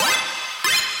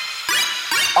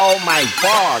Oh my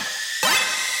God.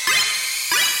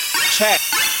 Check.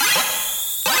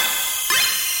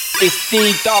 It's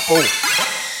D double.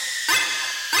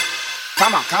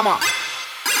 Come on, come on.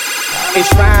 It's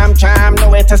ram, jam,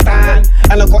 nowhere to stand.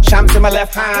 And I got champs in my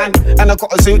left hand, and I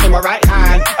got a zoot in my right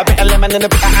hand. A bit of lemon and a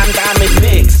bit of ham damage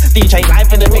mix. DJ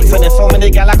live in the mix, and there's so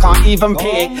many gal I can't even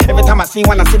pick. Every time I see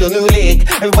one, I see the new lick.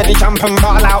 Everybody jump and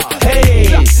ball out. Hey,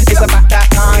 it's about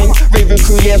that time. Raven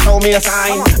crew, yeah, show me a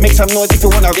sign. Make some noise if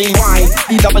you wanna rewind.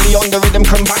 E-double-E on the rhythm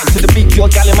combined. To the beat,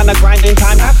 pure gal, man, a grinding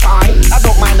time, that's fine. I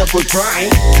don't mind a good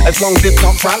grind, as long as it's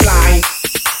not front line.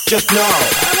 Just know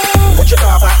what you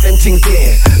know about them things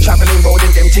there. Traveling road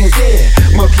and them things there.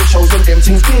 Mercury shows and them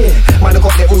things there. Man, I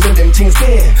got levels and them things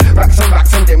there. Racks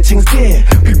and them things there.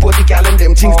 People the gal and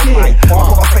them things there. I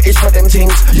got a fetish for them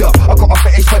things. Yeah, I got a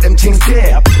fetish for them things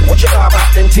there. What you know about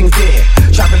them things there?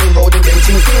 Traveling road and them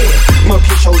things there.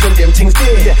 Mercury shows and them things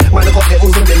there. Man, I got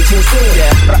levels and them things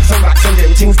there. Racks and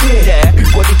them things there.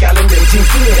 People the gal and them things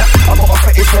there. I got a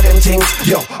fetish for them things.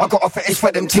 Yeah, I got a fetish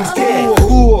for them things there.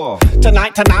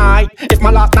 Tonight, it's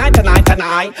my last night tonight.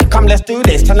 Come, let's do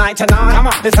this tonight. Come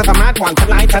on, this is a mad one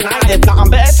tonight. There's nothing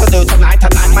better to do tonight.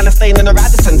 Man, I'm staying in the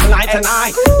Radisson tonight.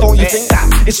 Don't you think that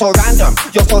it's so random?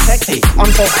 You're so sexy, I'm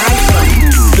so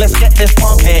handsome. Let's get this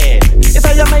poppin'. Is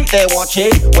that your mate there watching?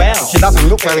 Well, she doesn't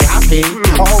look very happy.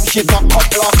 I hope she's not hot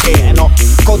blocking.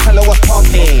 Go tell her what's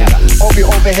poppin'. I'll be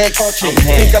over here coaching.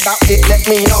 Think about it, let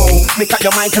me know. Make up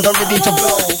your mind 'cause I'm ready to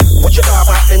blow. What you know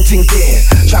about them things there?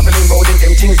 Traveling road and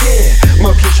them things there.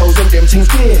 Mercury shows and them things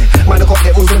there. Man, I got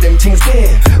levels and them things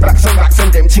there. Racks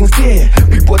and them things there.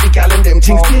 People the gal and them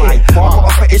things there. I got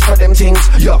a fetish for them things.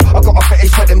 Yeah, I got a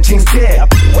fetish for them things there.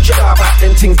 What you know about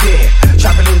them things there?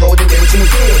 Traveling road and them things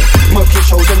there. Mercury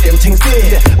shows and them things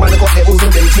there. Man, I got levels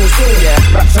and them things there.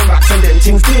 Racks and them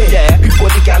things there. People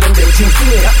the gal and them things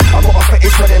there. I got a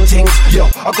fetish for them things. Yeah,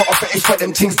 I got a fetish for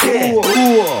them things there.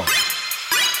 Ooh.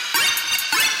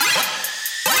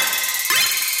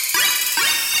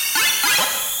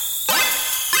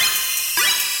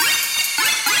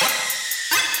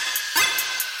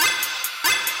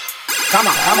 Come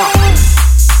on, come on.